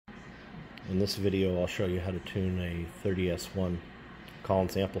In this video I'll show you how to tune a 30s-1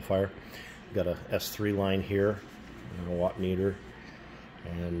 Collins amplifier. I've got a S3 line here, and a watt meter,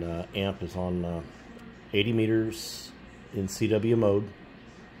 and amp is on 80 meters in CW mode.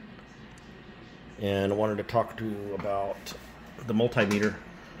 And I wanted to talk to you about the multimeter.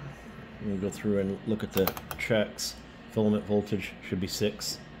 We'll go through and look at the checks. Filament voltage should be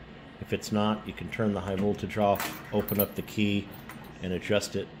 6. If it's not, you can turn the high voltage off, open up the key, and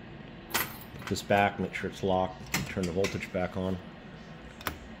adjust it. Put this back, make sure it's locked, turn the voltage back on.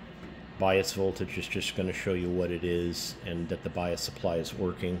 Bias voltage is just going to show you what it is and that the bias supply is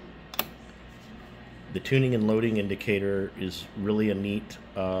working. The tuning and loading indicator is really a neat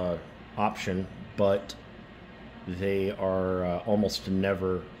option, but they are almost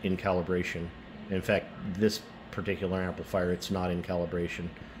never in calibration. In fact, this particular amplifier, it's not in calibration.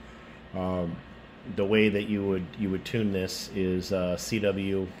 The way that you would tune this is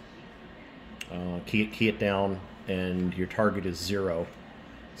CW, key it down, and your target is 0.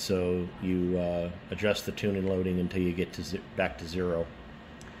 So you adjust the tune and loading until you get to back to 0.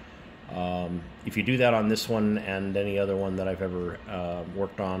 If you do that on this one and any other one that I've ever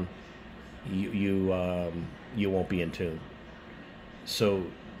worked on, you won't be in tune. So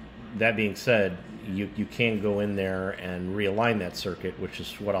that being said, you can go in there and realign that circuit, which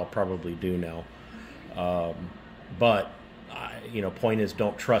is what I'll probably do now. But point is,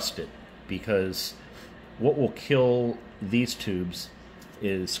 don't trust it, because what will kill these tubes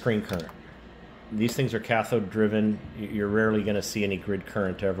is screen current. These things are cathode driven. You're rarely going to see any grid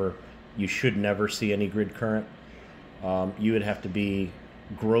current ever. You should never see any grid current. You would have to be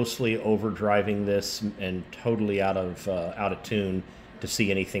grossly overdriving this and totally out of tune to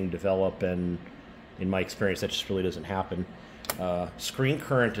see anything develop, and in my experience that just really doesn't happen. Screen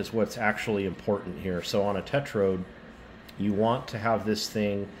current is what's actually important here. So on a tetrode, you want to have this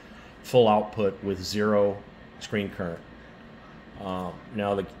thing full output with 0 screen current.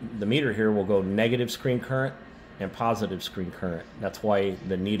 Now the meter here will go negative screen current and positive screen current. That's why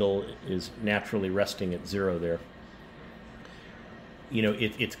the needle is naturally resting at 0 there.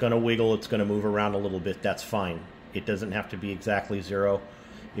 It's going to wiggle, it's going to move around a little bit, that's fine. It doesn't have to be exactly 0.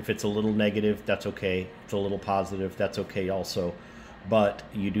 If it's a little negative, that's okay. If it's a little positive, that's okay also. But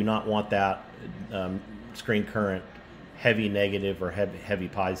you do not want that screen current heavy negative or heavy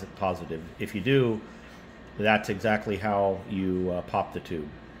positive. If you do, that's exactly how you pop the tube.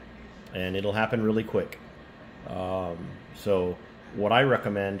 And it'll happen really quick. So what I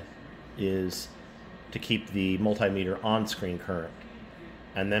recommend is to keep the multimeter on screen current.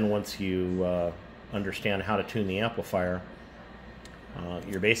 And then once you understand how to tune the amplifier,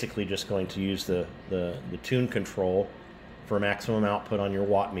 you're basically just going to use the tune control for maximum output on your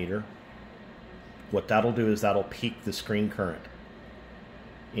watt meter. What that'll do is that'll peak the screen current,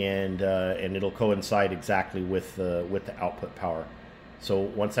 and it'll coincide exactly with the output power. So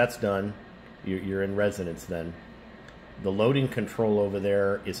once that's done, you're in resonance. Then the loading control over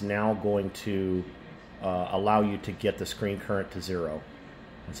there is now going to allow you to get the screen current to 0.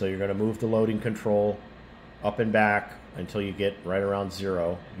 And so you're going to move the loading control up and back until you get right around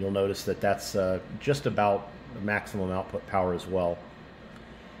 0. You'll notice that that's just about the maximum output power as well.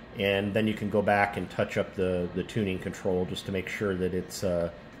 And then you can go back and touch up the tuning control just to make sure that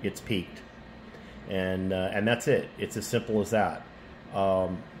it's peaked. And that's it. It's as simple as that.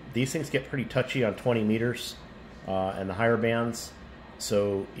 These things get pretty touchy on 20 meters and the higher bands.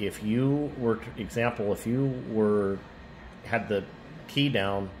 So if you were, had the key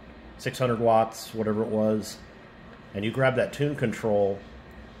down 600 watts, whatever it was, and you grab that tune control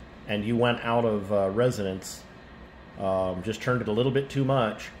and you went out of resonance, just turned it a little bit too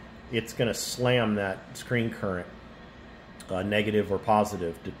much, it's going to slam that screen current, negative or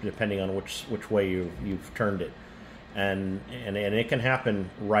positive, depending on which way you've turned it, and it can happen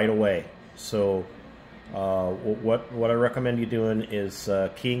right away. So what I recommend you doing is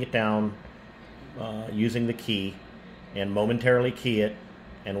keying it down, using the key, and momentarily key it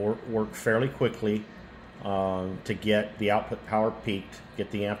and work fairly quickly to get the output power peaked,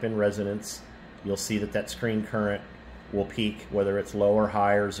 get the amp in resonance. You'll see that screen current will peak, whether it's low or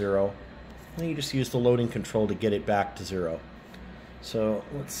high or 0. And you just use the loading control to get it back to 0. So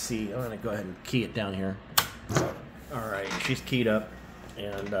let's see, I'm going to go ahead and key it down here. Alright, she's keyed up,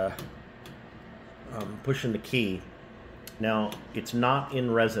 and I'm pushing the key. Now, it's not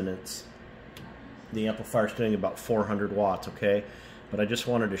in resonance. The amplifier's doing about 400 watts, okay? But I just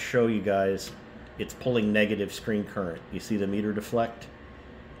wanted to show you guys it's pulling negative screen current. You see the meter deflect?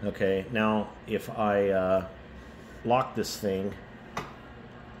 Okay, now if I lock this thing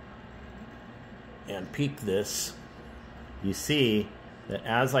and peak this, you see that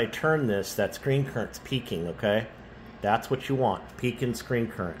as I turn this, that screen current's peaking, okay? That's what you want, peak in screen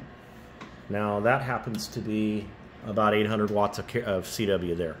current. Now that happens to be about 800 watts of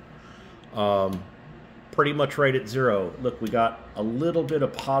CW there. Pretty much right at 0. Look, we got a little bit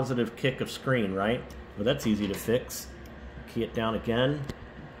of positive kick of screen, right? Well, that's easy to fix. Key it down again.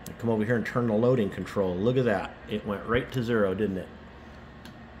 Come over here and turn the loading control. Look at that. It went right to 0, didn't it?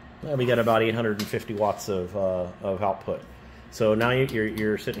 Well, we got about 850 watts of output. So now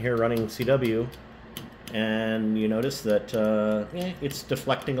you're sitting here running CW, and you notice that it's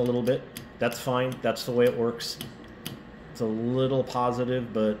deflecting a little bit. That's fine. That's the way it works. It's a little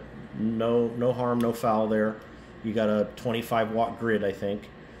positive, but no harm, no foul there. You got a 25 watt grid, I think.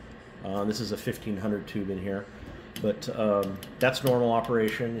 This is a 1500 tube in here, but that's normal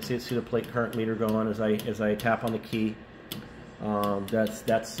operation. You see the plate current meter going as I tap on the key.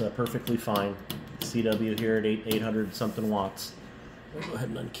 That's perfectly fine. CW here at 800 something watts. We'll go ahead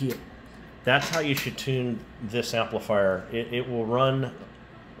and unkey it. That's how you should tune this amplifier. It will run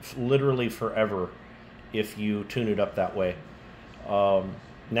literally forever if you tune it up that way.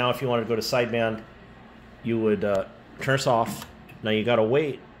 Now if you want to go to sideband, you would turn this off. Now you got to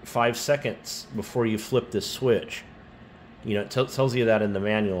wait 5 seconds before you flip this switch. You know, it tells you that in the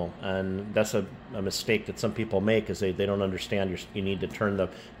manual, and that's a mistake that some people make, is they don't understand you need to turn the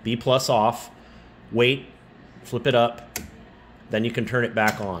B+ off, wait, flip it up, then you can turn it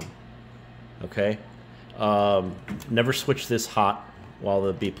back on. Okay? Never switch this hot while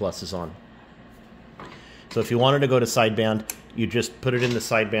the B+ is on. So if you wanted to go to sideband, you just put it in the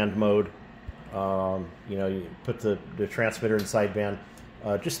sideband mode. You know, you put the transmitter in sideband.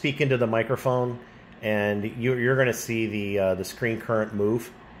 Just speak into the microphone, and you're going to see the screen current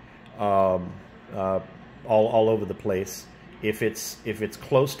move all over the place. If it's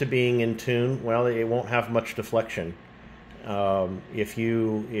close to being in tune, well, it won't have much deflection. If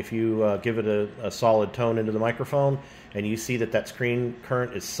you give it a solid tone into the microphone, and you see that screen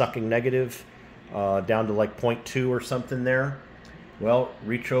current is sucking negative down to like 0.2 or something there, well,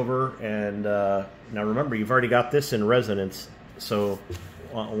 reach over and now remember, you've already got this in resonance, so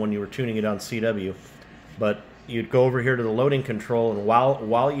when you were tuning it on CW, but you'd go over here to the loading control, and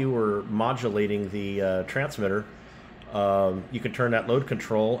while you were modulating the transmitter, you can turn that load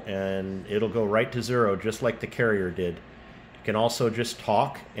control and it'll go right to 0, just like the carrier did. You can also just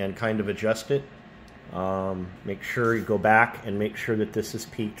talk and kind of adjust it. Make sure you go back and make sure that this is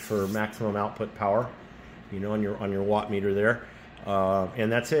peaked for maximum output power, you know, on your watt meter there.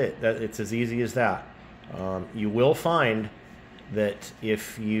 And that's it. It's as easy as that. You will find that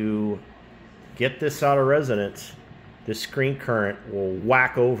if you get this out of resonance, this screen current will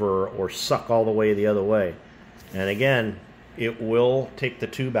whack over or suck all the way the other way. And again, it will take the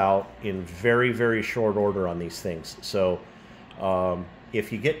tube out in very, very short order on these things. So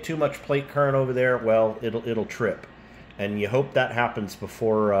if you get too much plate current over there, well, it'll trip. And you hope that happens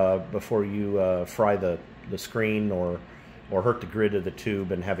before you fry the screen or hurt the grid of the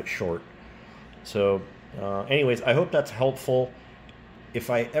tube and have it short. So anyways, I hope that's helpful. If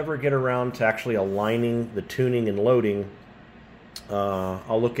I ever get around to actually aligning the tuning and loading,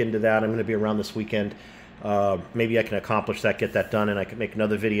 I'll look into that. I'm going to be around this weekend. Maybe I can accomplish that, get that done, and I can make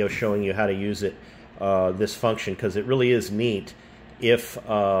another video showing you how to use it, this function, because it really is neat if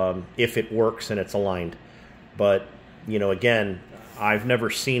it works and it's aligned. But you know, again, I've never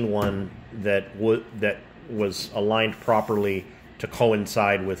seen one that was aligned properly to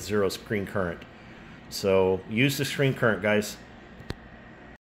coincide with 0 screen current. So use the screen current, guys.